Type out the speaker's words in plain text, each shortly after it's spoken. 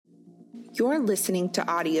You're listening to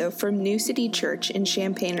audio from New City Church in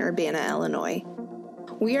Champaign-Urbana, Illinois.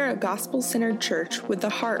 We are a gospel-centered church with a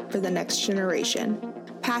heart for the next generation,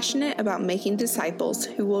 passionate about making disciples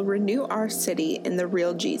who will renew our city in the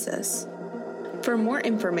real Jesus. For more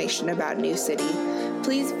information about New City,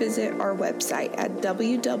 please visit our website at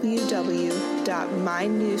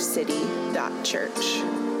www.mynewcity.church.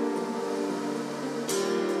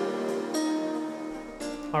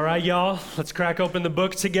 All right, y'all, let's crack open the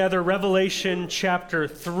book together. Revelation chapter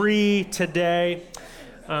 3 today.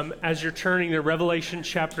 As you're turning there, Revelation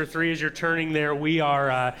chapter 3, as you're turning there, we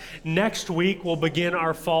are, next week, we'll begin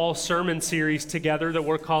our fall sermon series together that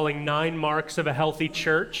we're calling 9 Marks of a Healthy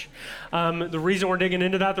Church. The reason we're digging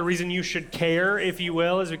into that, the reason you should care, if you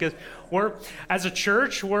will, is because as a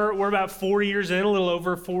church, we're about 4 years in, a little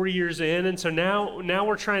over 4 years in, and so now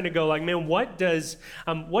we're trying to go like, man, what does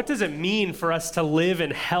it mean for us to live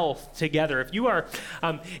in health together? If you are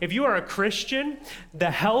a Christian,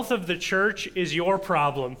 the health of the church is your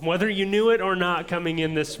problem, whether you knew it or not coming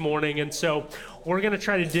in this morning, and so we're going to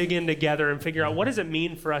try to dig in together and figure out what does it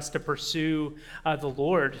mean for us to pursue the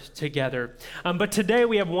Lord together. But today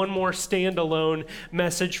we have one more standalone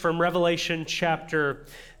message from Revelation chapter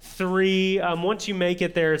 3. Once you make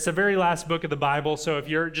it there, it's the very last book of the Bible, so if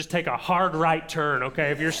you're, just take a hard right turn,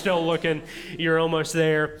 okay? If you're still looking, you're almost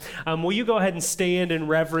there. Will you go ahead and stand in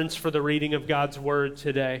reverence for the reading of God's word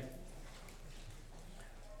today?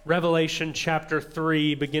 Revelation chapter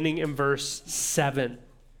 3, beginning in verse 7.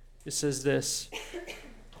 It says this,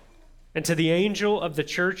 "And to the angel of the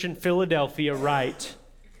church in Philadelphia write,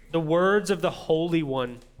 the words of the Holy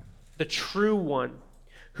One, the true One,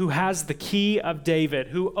 who has the key of David,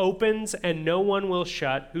 who opens and no one will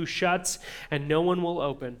shut, who shuts and no one will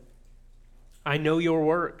open. I know your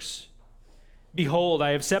works. Behold, I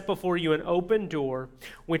have set before you an open door,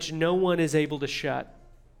 which no one is able to shut.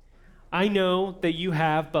 I know that you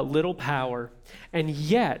have but little power, and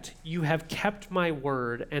yet you have kept my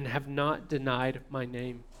word and have not denied my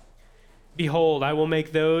name. Behold, I will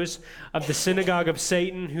make those of the synagogue of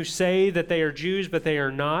Satan who say that they are Jews, but they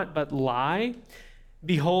are not, but lie.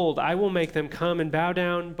 Behold, I will make them come and bow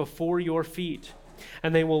down before your feet,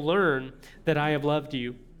 and they will learn that I have loved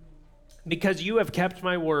you. Because you have kept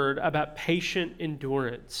my word about patient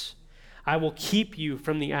endurance, I will keep you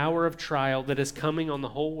from the hour of trial that is coming on the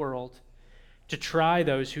whole world, to try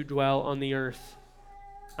those who dwell on the earth.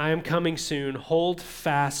 I am coming soon. Hold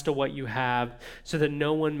fast to what you have, so that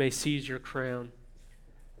no one may seize your crown.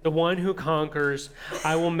 The one who conquers,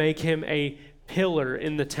 I will make him a pillar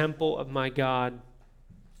in the temple of my God.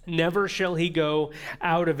 Never shall he go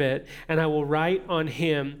out of it, and I will write on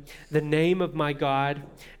him the name of my God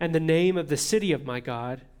and the name of the city of my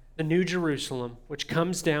God, the New Jerusalem, which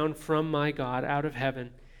comes down from my God out of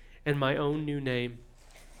heaven, and my own new name.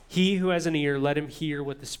 He who has an ear, let him hear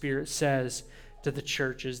what the Spirit says to the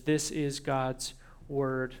churches." This is God's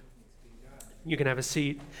word. You can have a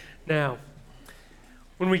seat. Now,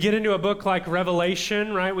 when we get into a book like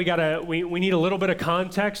Revelation, right, we need a little bit of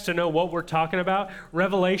context to know what we're talking about.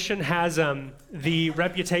 Revelation has the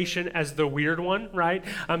reputation as the weird one, right?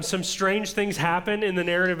 Some strange things happen in the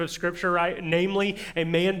narrative of Scripture, right? Namely, a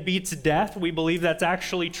man beats death. We believe that's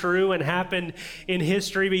actually true and happened in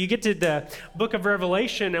history. But you get to the book of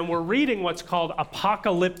Revelation, and we're reading what's called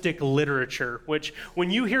apocalyptic literature, which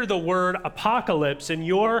when you hear the word apocalypse in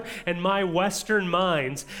your and my Western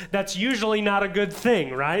minds, that's usually not a good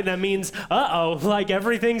thing, right? That means, like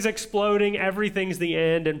everything's exploding, everything's the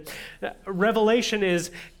end. And Revelation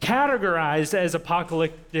is categorized as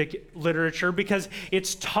apocalyptic literature because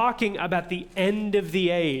it's talking about the end of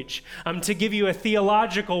the age. To give you a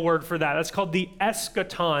theological word for that, it's called the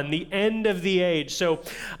eschaton, the end of the age. So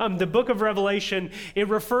the book of Revelation, it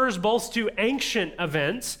refers both to ancient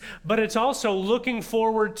events, but it's also looking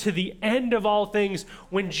forward to the end of all things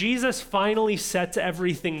when Jesus finally sets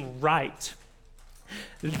everything right.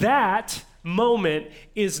 That moment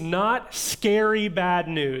is not scary bad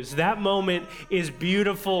news. That moment is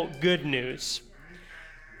beautiful good news.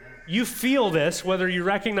 You feel this, whether you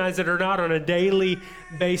recognize it or not, on a daily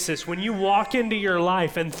basis. When you walk into your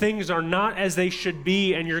life and things are not as they should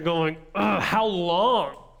be and you're going, how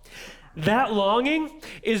long? That longing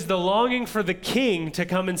is the longing for the King to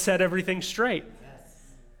come and set everything straight.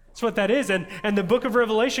 That's what that is. And the book of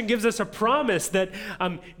Revelation gives us a promise that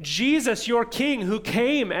Jesus, your King, who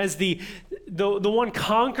came as the one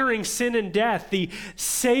conquering sin and death, the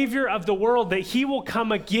Savior of the world, that he will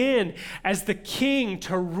come again as the King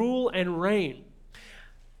to rule and reign.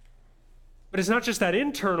 But it's not just that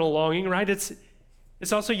internal longing, right? It's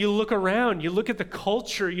also, you look around, you look at the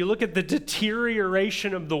culture, you look at the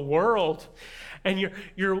deterioration of the world, And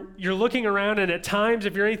you're looking around, and at times,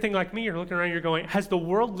 if you're anything like me, you're looking around, you're going, has the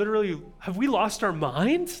world literally, have we lost our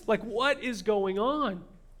minds? Like, what is going on?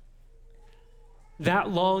 That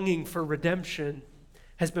longing for redemption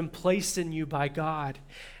has been placed in you by God.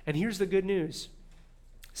 And here's the good news.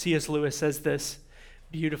 C.S. Lewis says this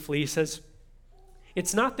beautifully. He says,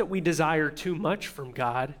 it's not that we desire too much from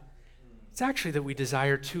God. It's actually that we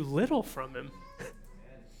desire too little from him.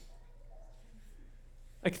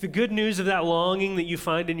 Like the good news of that longing that you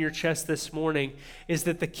find in your chest this morning is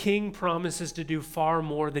that the King promises to do far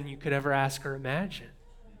more than you could ever ask or imagine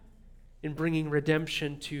in bringing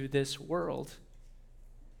redemption to this world.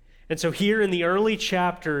 And so here in the early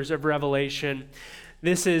chapters of Revelation,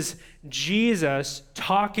 this is Jesus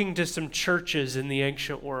talking to some churches in the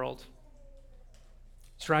ancient world.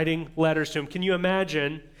 He's writing letters to them. Can you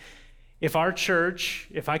imagine if our church,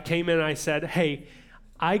 if I came in and I said, hey,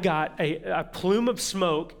 I got a plume of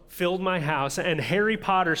smoke filled my house, and Harry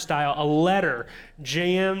Potter style, a letter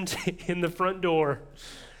jammed in the front door.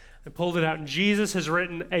 I pulled it out, and Jesus has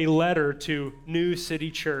written a letter to New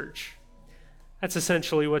City Church. That's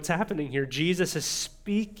essentially what's happening here. Jesus is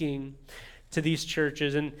speaking to these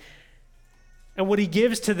churches, and what he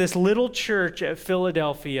gives to this little church at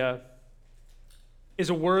Philadelphia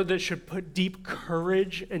is a word that should put deep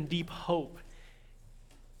courage and deep hope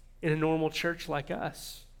in a normal church like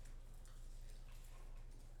us.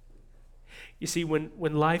 You see, when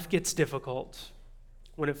life gets difficult,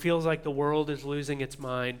 when it feels like the world is losing its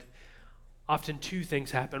mind, often two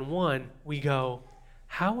things happen. One, we go,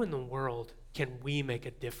 how in the world can we make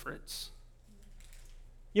a difference?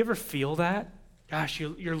 You ever feel that? Gosh,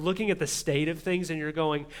 you're looking at the state of things and you're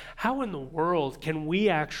going, how in the world can we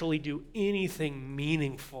actually do anything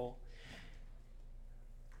meaningful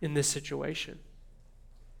in this situation?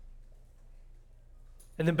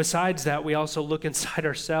 And then besides that, we also look inside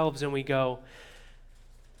ourselves and we go,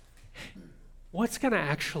 what's going to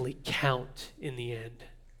actually count in the end?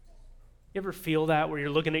 You ever feel that where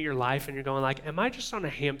you're looking at your life and you're going like, am I just on a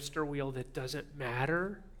hamster wheel that doesn't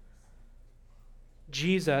matter?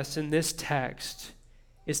 Jesus in this text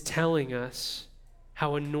is telling us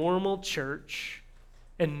how a normal church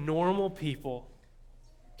and normal people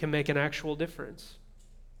can make an actual difference.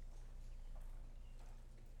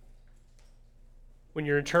 When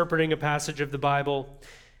you're interpreting a passage of the Bible,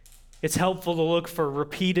 it's helpful to look for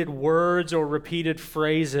repeated words or repeated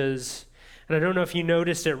phrases. And I don't know if you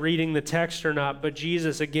noticed it reading the text or not, but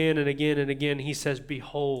Jesus again and again and again, he says,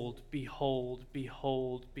 behold, behold,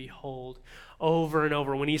 behold, behold, over and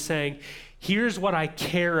over. When he's saying, here's what I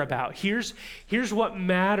care about. Here's what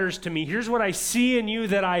matters to me. Here's what I see in you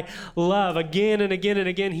that I love. Again and again and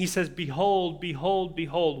again, he says, behold, behold,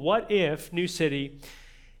 behold. What if, New City,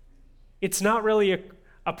 it's not really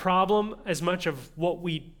a problem as much of what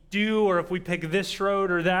we do, or if we pick this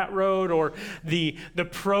road or that road, or the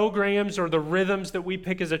programs or the rhythms that we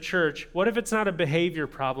pick as a church. What if it's not a behavior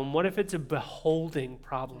problem? What if it's a beholding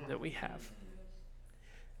problem that we have?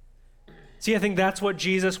 See, I think that's what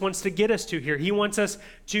Jesus wants to get us to here. He wants us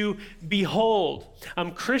to behold.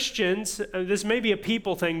 Christians, this may be a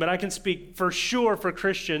people thing, but I can speak for sure for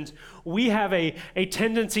Christians. We have a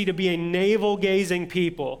tendency to be a navel-gazing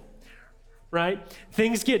people. Right?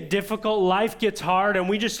 Things get difficult, life gets hard, and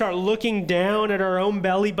we just start looking down at our own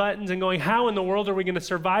belly buttons and going, how in the world are we going to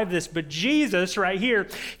survive this? But Jesus, right here,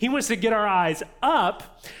 he wants to get our eyes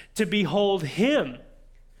up to behold him.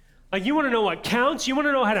 Like, you want to know what counts? You want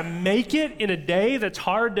to know how to make it in a day that's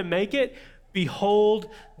hard to make it? Behold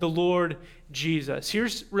the Lord Jesus.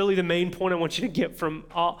 Here's really the main point I want you to get from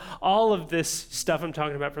all of this stuff I'm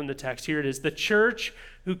talking about from the text. Here it is. The church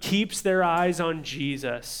who keeps their eyes on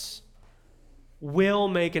Jesus will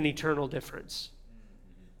make an eternal difference.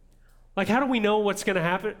 Like, how do we know what's going to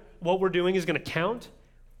happen? What we're doing is going to count?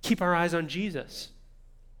 Keep our eyes on Jesus.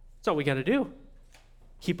 That's all we got to do.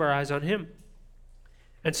 Keep our eyes on him.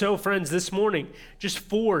 And so, friends, this morning, just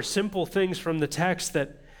 4 simple things from the text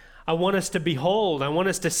that I want us to behold. I want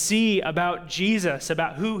us to see about Jesus,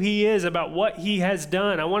 about who he is, about what he has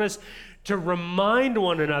done. I want us to remind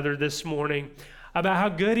one another this morning about how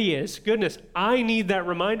good he is. Goodness, I need that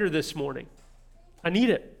reminder this morning. I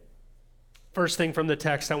need it. First thing from the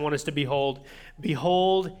text I want us to behold.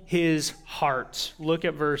 Behold his heart. Look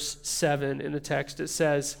at verse 7 in the text. It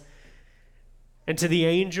says, and to the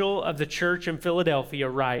angel of the church in Philadelphia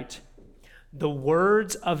write, the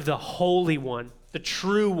words of the Holy One, the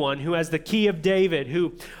true one, who has the key of David,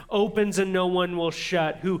 who opens and no one will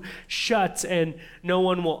shut, who shuts and no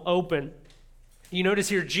one will open. You notice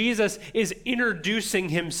here, Jesus is introducing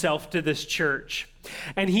himself to this church.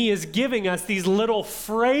 And he is giving us these little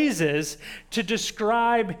phrases to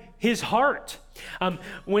describe his heart.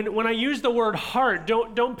 When I use the word heart,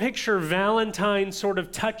 don't picture Valentine's sort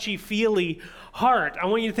of touchy-feely heart. I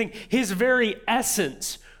want you to think his very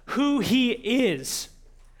essence, who he is.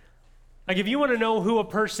 Like if you want to know who a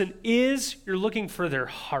person is, you're looking for their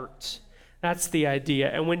heart. That's the idea.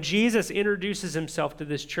 And when Jesus introduces himself to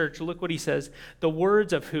this church, look what he says. The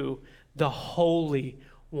words of who? The Holy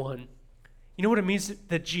One. You know what it means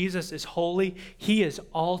that Jesus is holy? He is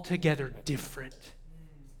altogether different.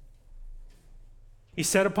 He's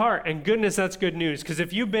set apart. And goodness, that's good news. Because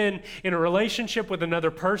if you've been in a relationship with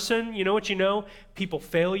another person, you know what you know? People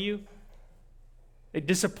fail you. They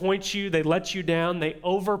disappoint you. They let you down. They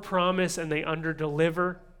overpromise and they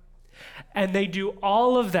underdeliver. And they do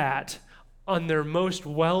all of that on their most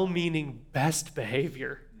well-meaning best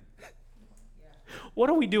behavior. What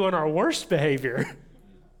do we do on our worst behavior?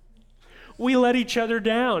 We let each other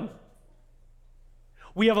down.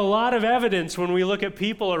 We have a lot of evidence when we look at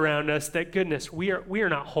people around us that, goodness, we are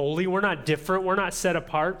not holy, we're not different, we're not set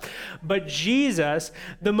apart. But Jesus,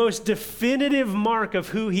 the most definitive mark of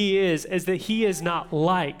who he is that he is not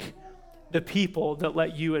like the people that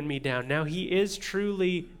let you and me down. Now, he is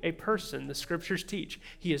truly a person, the scriptures teach.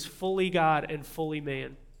 He is fully God and fully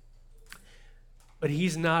man. But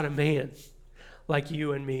he's not a man like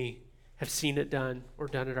you and me have seen it done or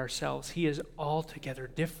done it ourselves. He is altogether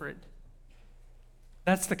different.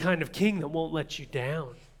 That's the kind of king that won't let you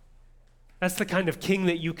down. That's the kind of king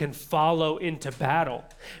that you can follow into battle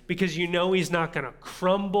because you know he's not going to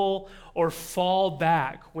crumble or fall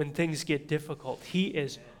back when things get difficult. He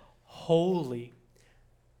is holy.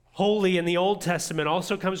 Holy in the Old Testament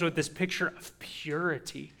also comes with this picture of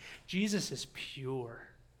purity. Jesus is pure.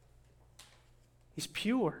 He's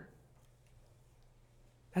pure.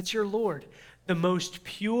 That's your Lord, the most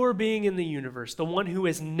pure being in the universe, the one who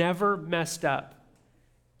has never messed up.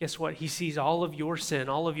 Guess what? He sees all of your sin,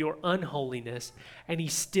 all of your unholiness, and he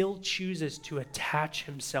still chooses to attach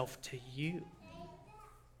himself to you.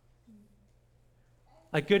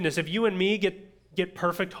 Like goodness, if you and me get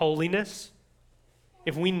perfect holiness,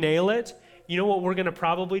 if we nail it, you know what we're going to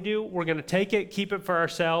probably do? We're going to take it, keep it for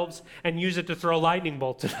ourselves, and use it to throw lightning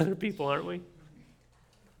bolts at other people, aren't we?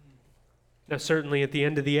 Now, certainly at the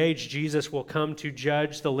end of the age, Jesus will come to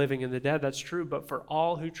judge the living and the dead. That's true. But for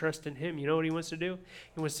all who trust in him, you know what he wants to do?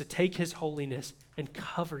 He wants to take his holiness and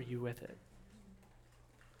cover you with it.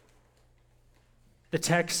 The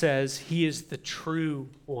text says he is the true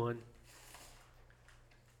one.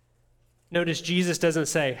 Notice Jesus doesn't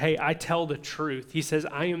say, hey, I tell the truth. He says,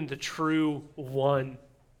 I am the true one.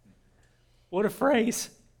 What a phrase.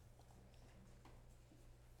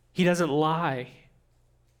 He doesn't lie.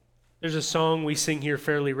 There's a song we sing here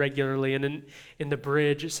fairly regularly, and in the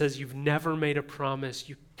bridge it says, you've never made a promise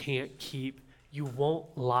you can't keep. You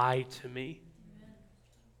won't lie to me.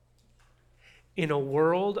 In a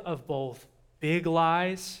world of both big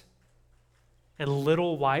lies and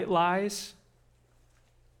little white lies,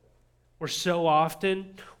 where so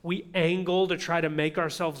often we angle to try to make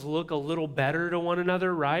ourselves look a little better to one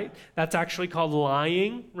another, right? That's actually called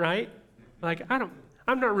lying, right? Like, I'm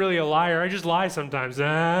not really a liar. I just lie sometimes.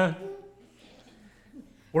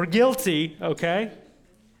 We're guilty, okay?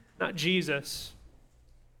 Not Jesus.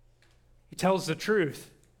 He tells the truth.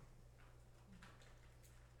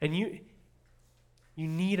 And you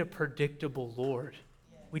need a predictable Lord.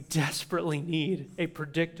 We desperately need a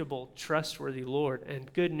predictable, trustworthy Lord.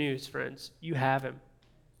 And good news, friends, you have him.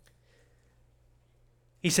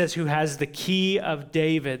 He says, who has the key of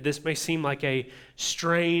David. This may seem like a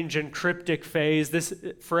strange and cryptic phrase. This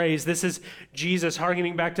is Jesus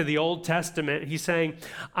hearkening back to the Old Testament. He's saying,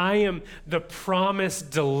 I am the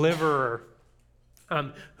promised deliverer.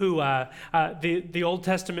 The Old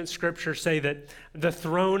Testament scriptures say that the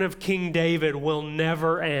throne of King David will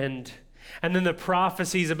never end. And then the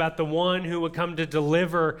prophecies about the one who would come to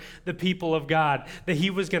deliver the people of God, that he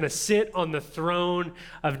was going to sit on the throne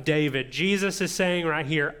of David. Jesus is saying right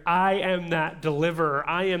here, I am that deliverer.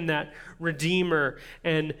 I am that redeemer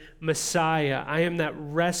and Messiah. I am that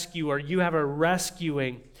rescuer. You have a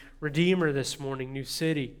rescuing redeemer this morning, New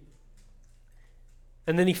City.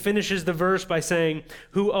 And then he finishes the verse by saying,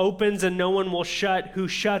 who opens and no one will shut, who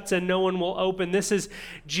shuts and no one will open. This is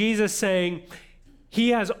Jesus saying,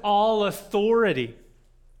 he has all authority,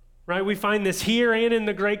 right? We find this here and in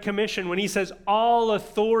the Great Commission when he says, all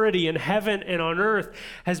authority in heaven and on earth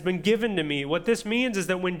has been given to me. What this means is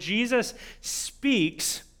that when Jesus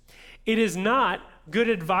speaks, it is not good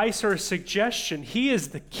advice or a suggestion. He is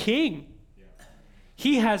the king.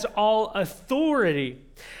 He has all authority.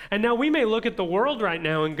 And now we may look at the world right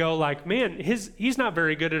now and go like, man, he's not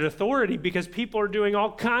very good at authority because people are doing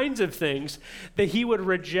all kinds of things that he would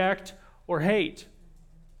reject or hate.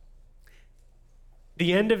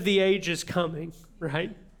 The end of the age is coming,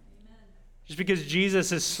 right? Just because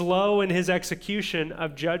Jesus is slow in his execution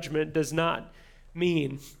of judgment does not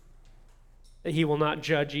mean that he will not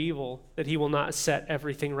judge evil, that he will not set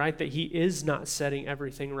everything right, that he is not setting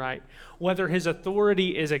everything right. Whether his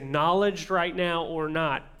authority is acknowledged right now or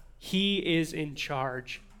not, he is in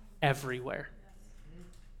charge everywhere.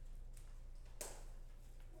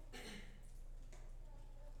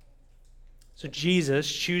 So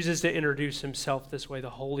Jesus chooses to introduce himself this way,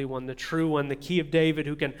 the Holy One, the true one, the key of David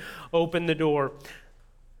who can open the door.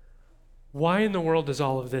 Why in the world does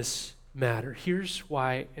all of this matter? Here's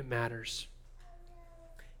why it matters.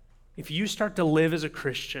 If you start to live as a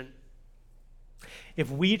Christian,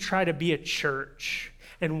 if we try to be a church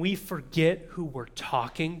and we forget who we're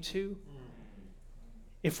talking to,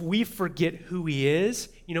 if we forget who he is,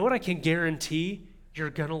 you know what I can guarantee?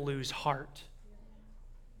 You're going to lose heart.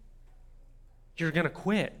 You're going to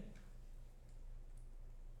quit.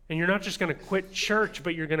 And you're not just going to quit church,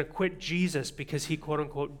 but you're going to quit Jesus because he, quote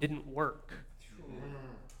unquote, didn't work.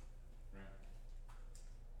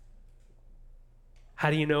 How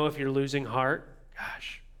do you know if you're losing heart?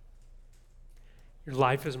 Gosh, your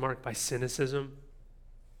life is marked by cynicism.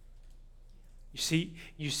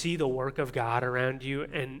 You see the work of God around you,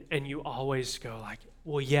 and you always go like,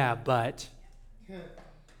 well, yeah, but...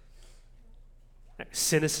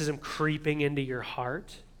 cynicism creeping into your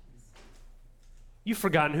heart. You've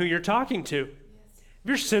forgotten who you're talking to. If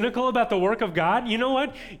you're cynical about the work of God, you know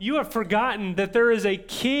what? You have forgotten that there is a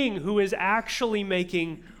king who is actually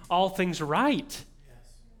making all things right.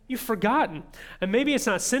 You've forgotten. And maybe it's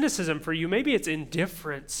not cynicism for you. Maybe it's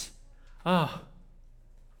indifference. Oh,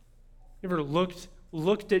 you ever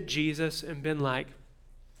looked at Jesus and been like,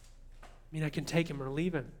 I can take him or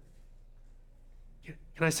leave him.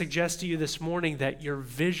 Can I suggest to you this morning that your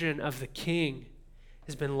vision of the king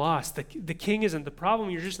has been lost? The king isn't the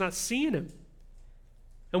problem, you're just not seeing him.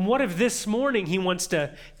 And what if this morning he wants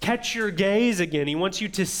to catch your gaze again? He wants you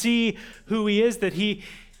to see who he is, that he's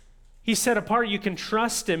set apart, you can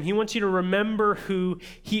trust him. He wants you to remember who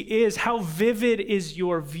he is. How vivid is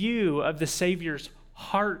your view of the Savior's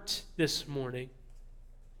heart this morning?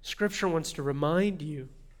 Scripture wants to remind you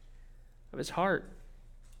of his heart.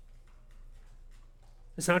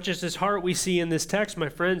 It's not just his heart we see in this text, my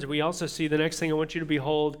friends. We also see the next thing I want you to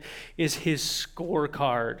behold is his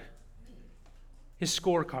scorecard. His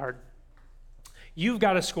scorecard. You've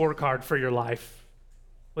got a scorecard for your life,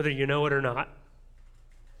 whether you know it or not.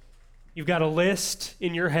 You've got a list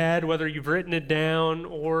in your head, whether you've written it down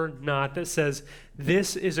or not, that says,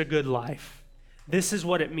 this is a good life. This is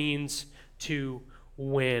what it means to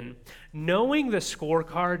win. Knowing the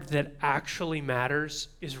scorecard that actually matters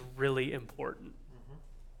is really important.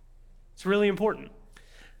 It's really important.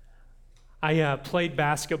 I played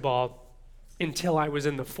basketball until I was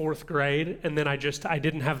in the 4th grade, and then I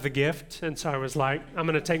didn't have the gift, and so I was like, I'm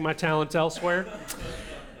going to take my talents elsewhere.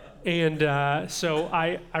 And so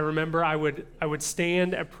I remember I would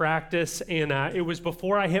stand at practice, and it was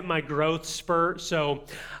before I hit my growth spurt, so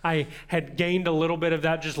I had gained a little bit of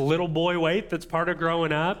that just little boy weight that's part of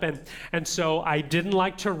growing up, and so I didn't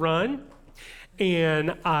like to run,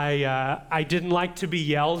 and I didn't like to be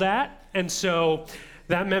yelled at. And so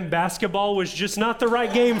that meant basketball was just not the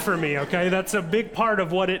right game for me, okay? That's a big part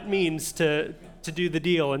of what it means to do the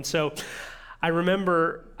deal. And so I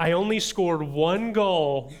remember I only scored 1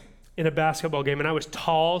 goal in a basketball game, and I was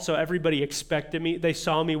tall, so everybody expected me. They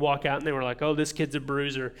saw me walk out, and they were like, oh, this kid's a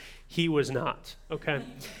bruiser. He was not, okay?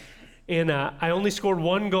 And I only scored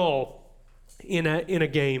 1 goal in a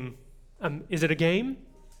game. Is it a game?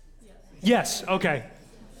 Yes, okay.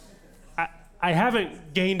 I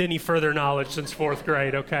haven't gained any further knowledge since 4th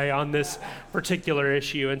grade, okay, on this particular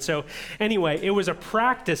issue. And so anyway, it was a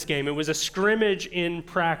practice game. It was a scrimmage in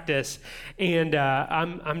practice. And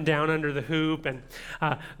I'm down under the hoop, and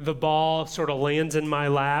the ball sort of lands in my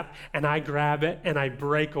lap, and I grab it, and I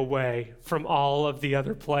break away from all of the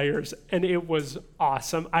other players. And it was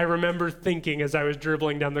awesome. I remember thinking as I was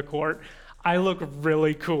dribbling down the court, I look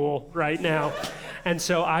really cool right now. And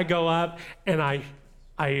so I go up, and I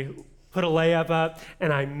put a layup up,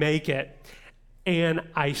 and I make it, and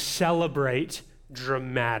I celebrate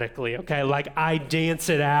dramatically, okay? Like, I dance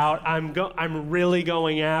it out. I'm really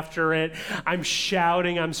going after it. I'm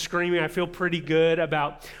shouting, I'm screaming. I feel pretty good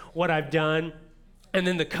about what I've done. And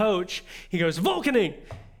then the coach, he goes, Volkening,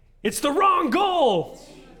 it's the wrong goal.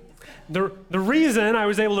 The reason I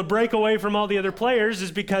was able to break away from all the other players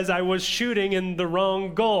is because I was shooting in the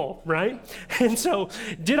wrong goal, right? And so,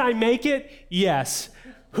 did I make it? Yes.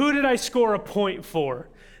 Who did I score a point for?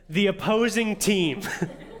 The opposing team.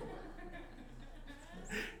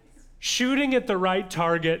 Shooting at the right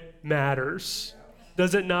target matters,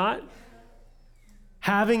 does it not?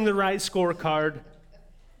 Having the right scorecard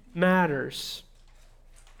matters.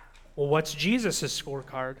 Well, what's Jesus'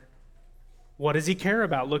 scorecard? What does he care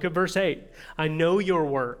about? Look at verse 8. I know your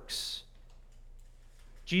works.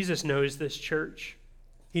 Jesus knows this church.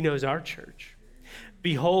 He knows our church.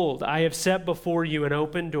 Behold, I have set before you an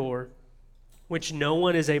open door, which no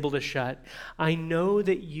one is able to shut. I know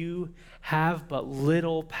that you have but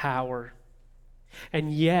little power,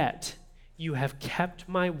 and yet you have kept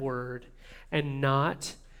my word and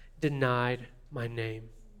not denied my name.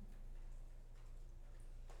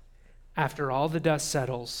 After all the dust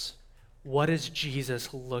settles, what does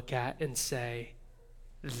Jesus look at and say?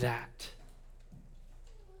 That's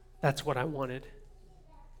what I wanted.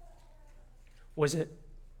 Was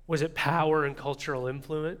it power and cultural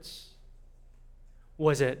influence?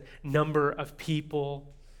 Was it number of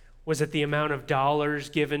people? Was it the amount of dollars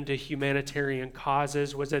given to humanitarian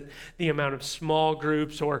causes? Was it the amount of small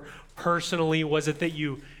groups? Or personally, was it that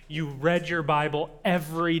you read your Bible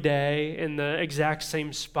every day in the exact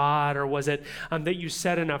same spot? Or was it that you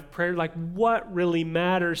said enough prayer? Like, what really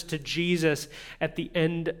matters to Jesus at the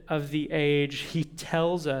end of the age? He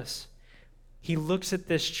tells us, he looks at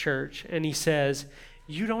this church and he says,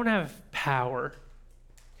 you don't have power.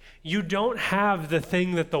 You don't have the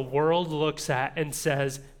thing that the world looks at and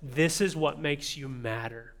says, this is what makes you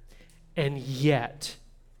matter. And yet,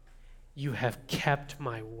 you have kept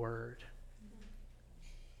my word.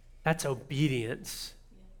 That's obedience.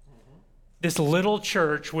 This little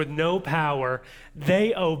church with no power,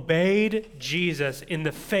 they obeyed Jesus in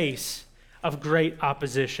the face of great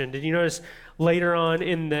opposition. Did you notice later on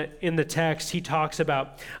in the text, he talks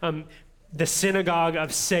about the synagogue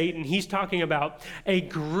of Satan? He's talking about a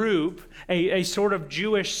group, a sort of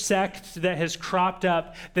Jewish sect that has cropped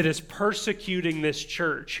up that is persecuting this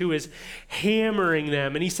church, who is hammering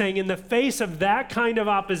them. And he's saying, in the face of that kind of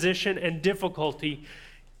opposition and difficulty,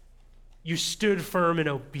 you stood firm in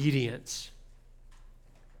obedience.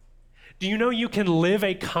 Do you know you can live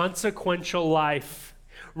a consequential life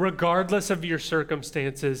regardless of your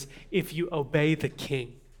circumstances if you obey the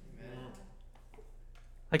King?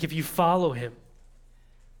 Like, if you follow him.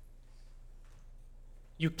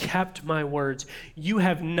 You kept my words. You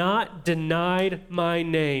have not denied my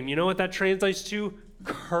name. You know what that translates to?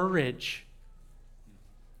 Courage.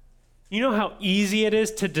 You know how easy it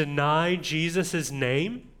is to deny Jesus'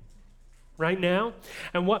 name right now?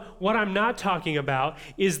 And what I'm not talking about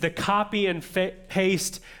is the copy and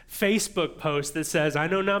paste Facebook post that says, I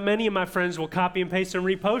know not many of my friends will copy and paste and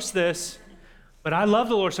repost this, but I love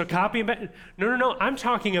the Lord, so copy and paste. No. I'm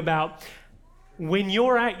talking about when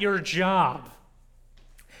you're at your job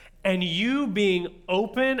and you being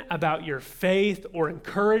open about your faith or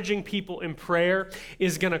encouraging people in prayer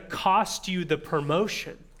is going to cost you the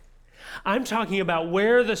promotion. I'm talking about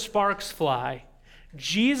where the sparks fly.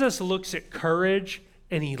 Jesus looks at courage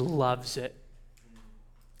and he loves it.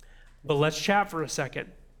 But let's chat for a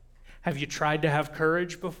second. Have you tried to have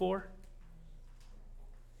courage before?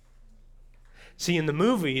 See, in the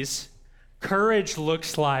movies, courage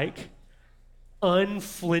looks like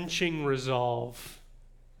unflinching resolve.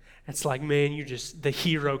 It's like, man, the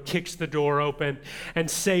hero kicks the door open and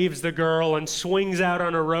saves the girl and swings out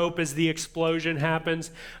on a rope as the explosion happens.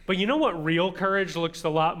 But you know what real courage looks a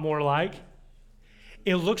lot more like?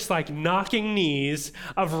 It looks like knocking knees,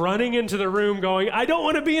 of running into the room going, I don't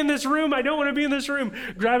want to be in this room, I don't want to be in this room,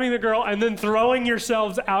 grabbing the girl and then throwing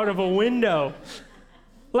yourselves out of a window.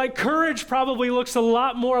 Like, courage probably looks a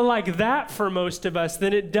lot more like that for most of us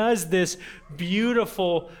than it does this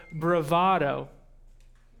beautiful bravado.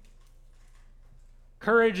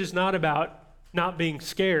 Courage is not about not being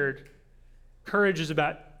scared. Courage is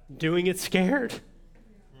about doing it scared.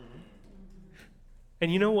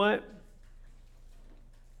 And you know what?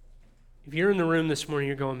 If you're in the room this morning,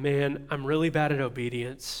 you're going, man, I'm really bad at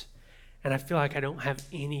obedience, and I feel like I don't have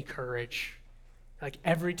any courage. Like,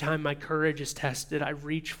 every time my courage is tested, I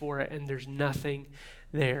reach for it, and there's nothing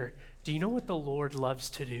there. Do you know what the Lord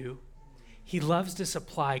loves to do? He loves to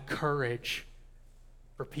supply courage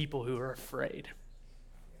for people who are afraid.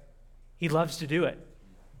 He loves to do it.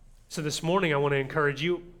 So this morning, I want to encourage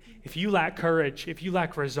you, if you lack courage, if you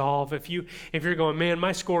lack resolve, if you're going, man,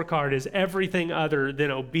 my scorecard is everything other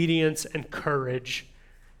than obedience and courage,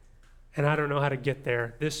 and I don't know how to get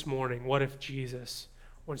there, this morning, what if Jesus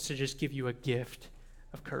wants to just give you a gift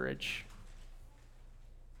of courage?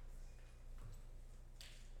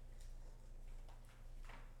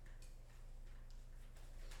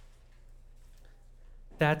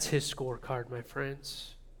 That's his scorecard, my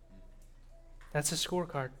friends. That's his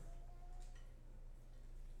scorecard.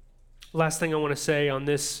 Last thing I want to say on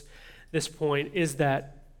this point is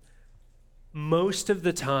that most of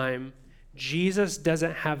the time, Jesus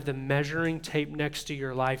doesn't have the measuring tape next to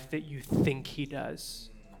your life that you think he does.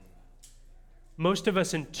 Most of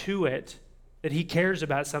us intuit that he cares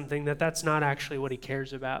about something that's not actually what he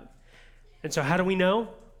cares about. And so how do we know?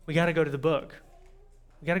 We got to go to the book.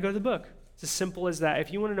 We got to go to the book. It's as simple as that.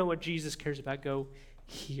 If you want to know what Jesus cares about, go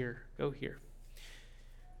here. Go here.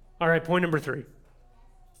 All right, point number 3.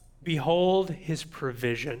 Behold his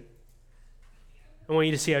provision. I want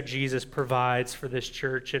you to see how Jesus provides for this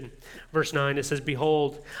church. In verse 9, it says,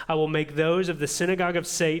 "Behold, I will make those of the synagogue of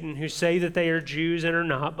Satan who say that they are Jews and are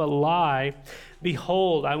not, but lie.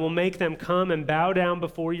 Behold, I will make them come and bow down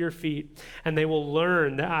before your feet, and they will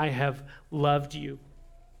learn that I have loved you.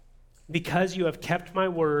 Because you have kept my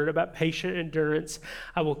word about patient endurance,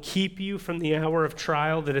 I will keep you from the hour of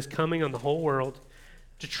trial that is coming on the whole world,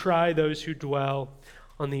 to try those who dwell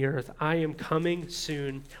on the earth. I am coming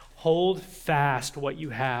soon. Hold fast what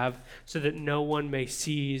you have, so that no one may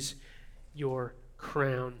seize your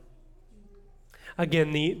crown."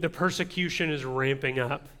 Again, the persecution is ramping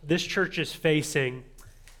up. This church is facing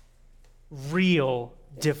real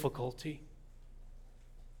difficulty.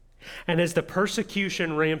 And as the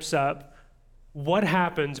persecution ramps up, what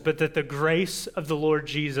happens but that the grace of the Lord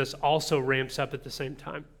Jesus also ramps up at the same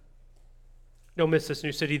time? Don't miss this,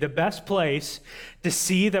 New City. The best place to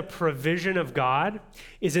see the provision of God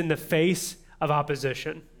is in the face of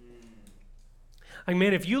opposition. Like,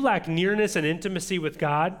 man, if you lack nearness and intimacy with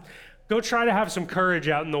God, go try to have some courage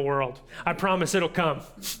out in the world. I promise it'll come.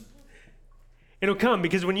 It'll come,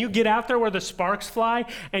 because when you get out there where the sparks fly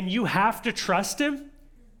and you have to trust him,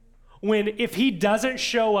 if he doesn't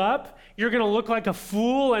show up, you're going to look like a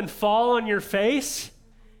fool and fall on your face.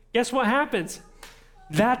 Guess what happens?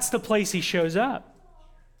 That's the place he shows up.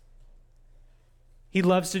 He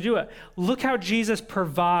loves to do it. Look how Jesus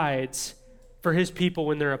provides for his people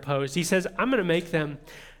when they're opposed. He says, I'm going to make them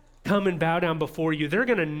come and bow down before you. They're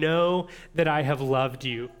going to know that I have loved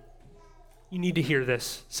you. You need to hear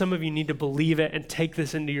this. Some of you need to believe it and take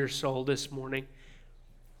this into your soul this morning.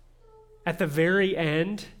 At the very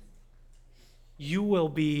end, you will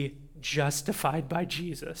be justified by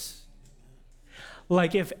Jesus.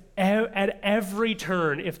 Like, if at every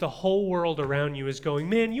turn, if the whole world around you is going,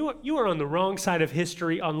 man, you are on the wrong side of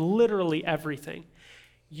history on literally everything,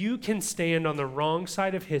 you can stand on the wrong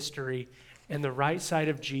side of history and the right side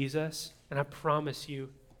of Jesus, and I promise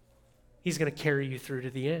you, he's going to carry you through to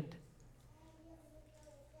the end.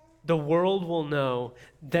 The world will know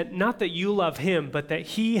that not that you love him, but that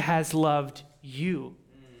he has loved you.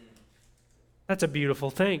 That's a beautiful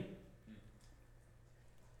thing.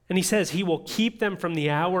 And he says he will keep them from the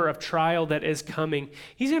hour of trial that is coming.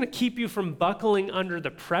 He's going to keep you from buckling under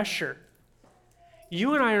the pressure.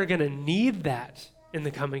 You and I are going to need that in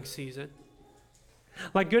the coming season.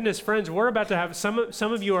 Like, goodness, friends, we're about to have, some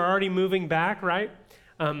of you are already moving back, right,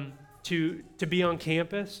 to be on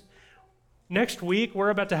campus. Next week, we're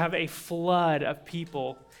about to have a flood of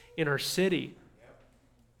people in our city.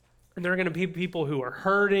 And there are going to be people who are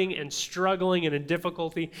hurting and struggling and in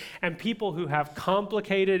difficulty, and people who have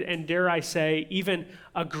complicated and, dare I say, even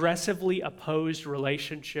aggressively opposed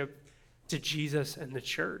relationship to Jesus and the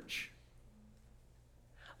church.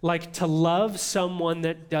 Like, to love someone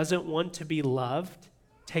that doesn't want to be loved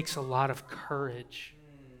takes a lot of courage.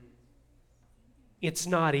 It's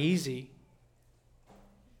not easy.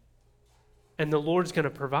 And the Lord's going to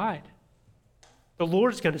provide. The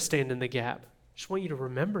Lord's going to stand in the gap. I just want you to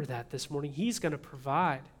remember that this morning. He's going to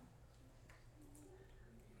provide.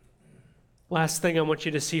 Last thing I want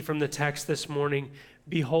you to see from the text this morning,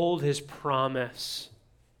 behold his promise.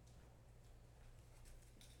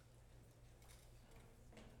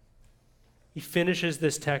 He finishes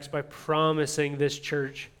this text by promising this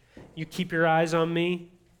church, you keep your eyes on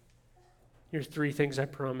me, here's 3 things I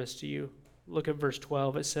promise to you. Look at verse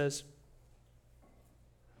 12. It says,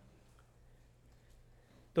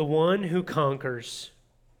 the one who conquers,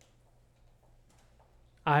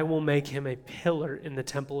 I will make him a pillar in the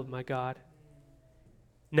temple of my God.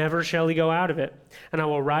 Never shall he go out of it. And I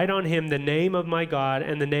will write on him the name of my God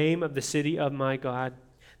and the name of the city of my God,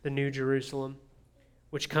 the New Jerusalem,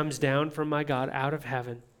 which comes down from my God out of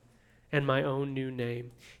heaven, and my own new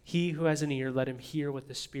name. He who has an ear, let him hear what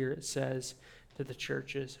the Spirit says to the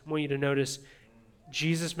churches. I want you to notice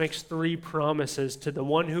Jesus makes 3 promises to the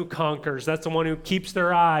one who conquers. That's the one who keeps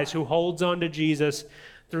their eyes, who holds on to Jesus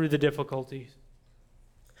through the difficulties.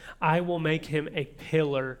 I will make him a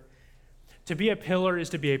pillar. To be a pillar is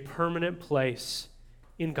to be a permanent place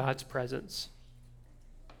in God's presence.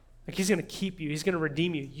 Like, he's going to keep you. He's going to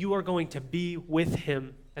redeem you. You are going to be with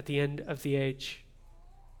him at the end of the age.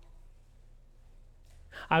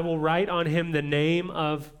 I will write on him the name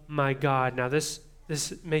of my God. Now this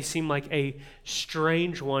may seem like a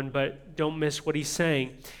strange one, but don't miss what he's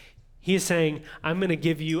saying. He is saying, I'm going to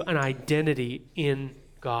give you an identity in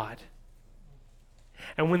God.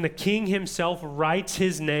 And when the king himself writes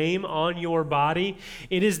his name on your body,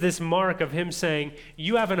 it is this mark of him saying,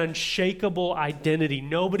 you have an unshakable identity.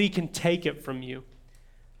 Nobody can take it from you.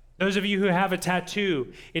 Those of you who have a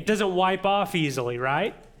tattoo, it doesn't wipe off easily,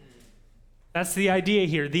 right? That's the idea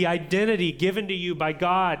here. The identity given to you by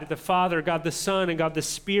God the Father, God the Son, and God the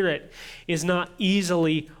Spirit is not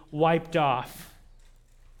easily wiped off.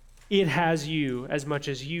 It has you as much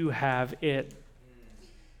as you have it.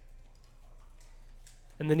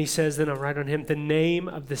 And then he says, then I'll write on him the name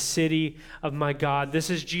of the city of my God. This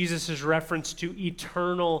is Jesus' reference to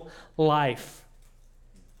eternal life.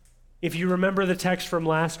 If you remember the text from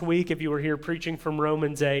last week, if you were here preaching from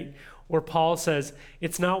Romans 8, where Paul says,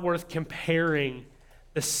 it's not worth comparing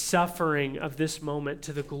the suffering of this moment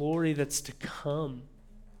to the glory that's to come.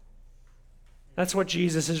 That's what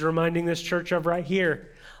Jesus is reminding this church of right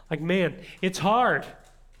here. Like, man, it's hard.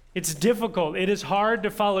 It's difficult. It is hard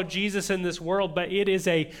to follow Jesus in this world, but it is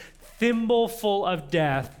a thimbleful of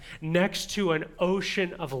death next to an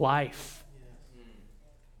ocean of life.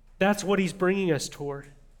 That's what he's bringing us toward.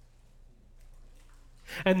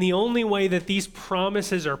 And the only way that these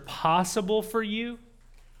promises are possible for you,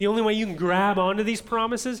 the only way you can grab onto these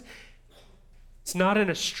promises, it's not in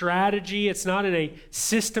a strategy, it's not in a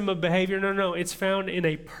system of behavior. No, it's found in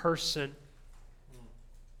a person.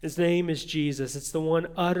 His name is Jesus. It's the one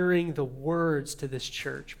uttering the words to this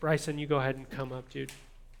church. Bryson, you go ahead and come up, dude.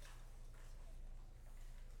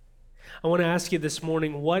 I want to ask you this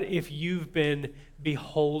morning, what if you've been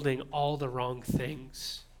beholding all the wrong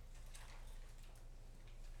things?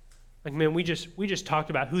 Like, man, we just talked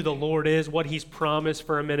about who the Lord is, what he's promised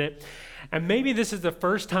for a minute. And maybe this is the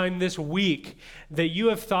first time this week that you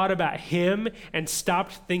have thought about him and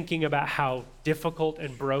stopped thinking about how difficult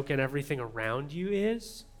and broken everything around you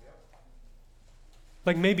is.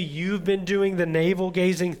 Like maybe you've been doing the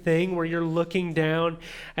navel-gazing thing where you're looking down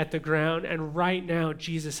at the ground, and right now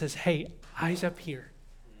Jesus says, hey, eyes up here.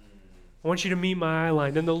 I want you to meet my eye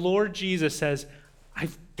line. And the Lord Jesus says,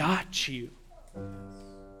 I've got you.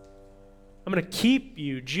 I'm going to keep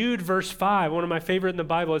you. Jude verse 5, one of my favorite in the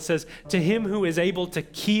Bible, it says, to him who is able to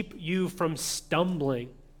keep you from stumbling.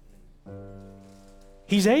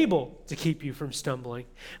 He's able to keep you from stumbling.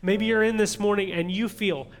 Maybe you're in this morning and you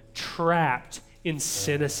feel trapped in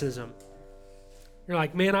cynicism. You're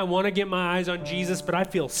like, man, I want to get my eyes on Jesus, but I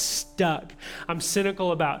feel stuck. I'm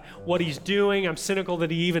cynical about what he's doing. I'm cynical that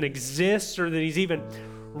he even exists or that he's even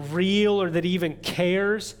real or that he even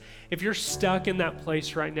cares. If you're stuck in that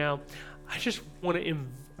place right now, I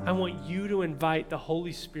want you to invite the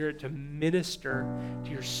Holy Spirit to minister to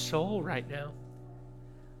your soul right now.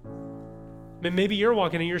 Maybe you're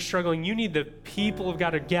walking and you're struggling. You need the people of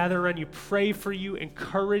God to gather around you, pray for you,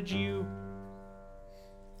 encourage you.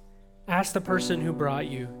 Ask the person who brought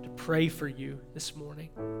you to pray for you this morning.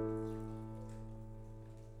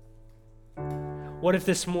 What if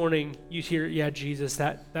this morning you hear, yeah, Jesus,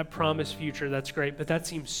 that promised future, that's great, but that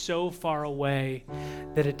seems so far away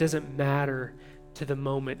that it doesn't matter to the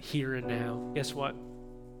moment here and now. Guess what?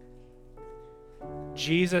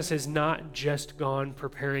 Jesus is not just gone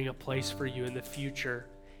preparing a place for you in the future.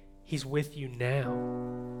 He's with you now.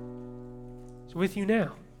 He's with you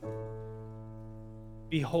now.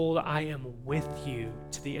 Behold, I am with you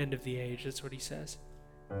to the end of the age. That's what he says.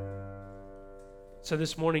 So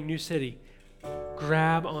this morning, New City,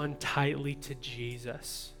 grab on tightly to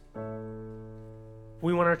Jesus. If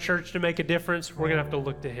we want our church to make a difference, we're going to have to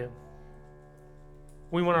look to him.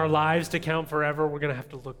 We want our lives to count forever, we're going to have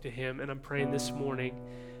to look to him. And I'm praying this morning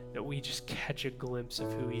that we just catch a glimpse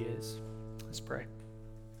of who he is. Let's pray.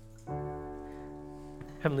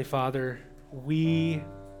 Heavenly Father, we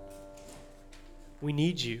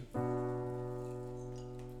need you.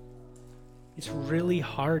 It's really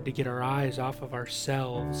hard to get our eyes off of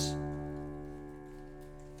ourselves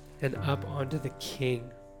and up onto the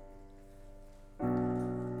King.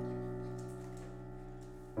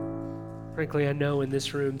 Frankly, I know in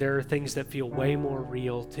this room there are things that feel way more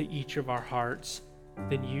real to each of our hearts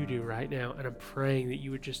than you do right now, and I'm praying that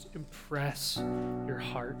you would just impress your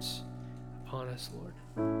hearts upon us, Lord.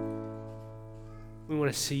 We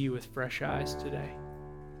want to see you with fresh eyes today.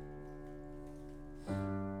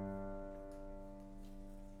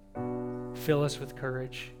 Fill us with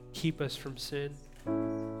courage. Keep us from sin.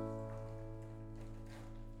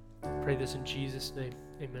 Pray this in Jesus' name.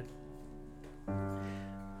 Amen.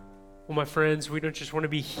 Well, my friends, we don't just want to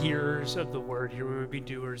be hearers of the word here, we want to be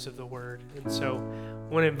doers of the word. And so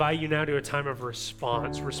I want to invite you now to a time of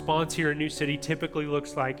response. Response here at New City typically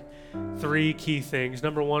looks like 3 key things.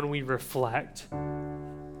 Number 1, we reflect.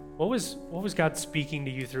 What was God speaking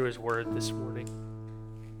to you through his word this morning?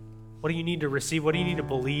 What do you need to receive? What do you need to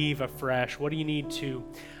believe afresh? What do you need to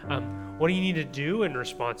do in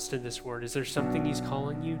response to this word? Is there something he's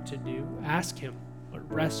calling you to do? Ask him, but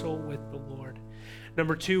wrestle with the Lord.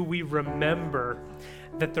 Number 2, we remember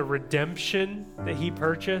that the redemption that he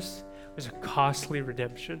purchased was a costly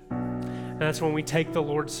redemption. And that's when we take the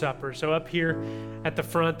Lord's Supper. So up here at the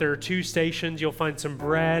front, there are 2 stations. You'll find some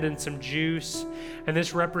bread and some juice. And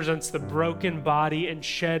this represents the broken body and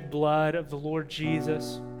shed blood of the Lord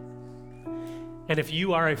Jesus. And if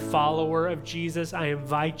you are a follower of Jesus, I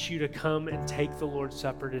invite you to come and take the Lord's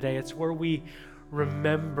Supper today. It's where we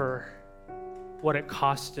remember what it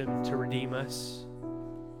cost him to redeem us.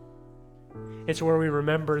 It's where we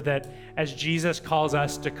remember that as Jesus calls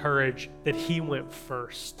us to courage, that he went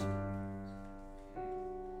first.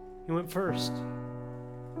 He went first.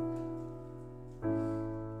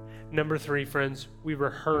 Number 3, friends, we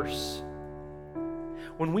rehearse.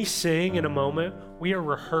 When we sing in a moment, we are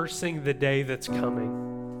rehearsing the day that's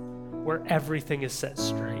coming, where everything is set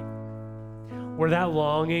straight, where that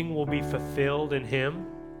longing will be fulfilled in him,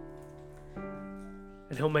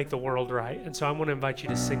 and he'll make the world right. And so I want to invite you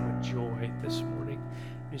to sing with joy this morning.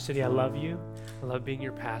 New City, I love you. I love being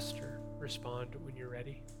your pastor. Respond when you're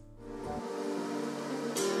ready.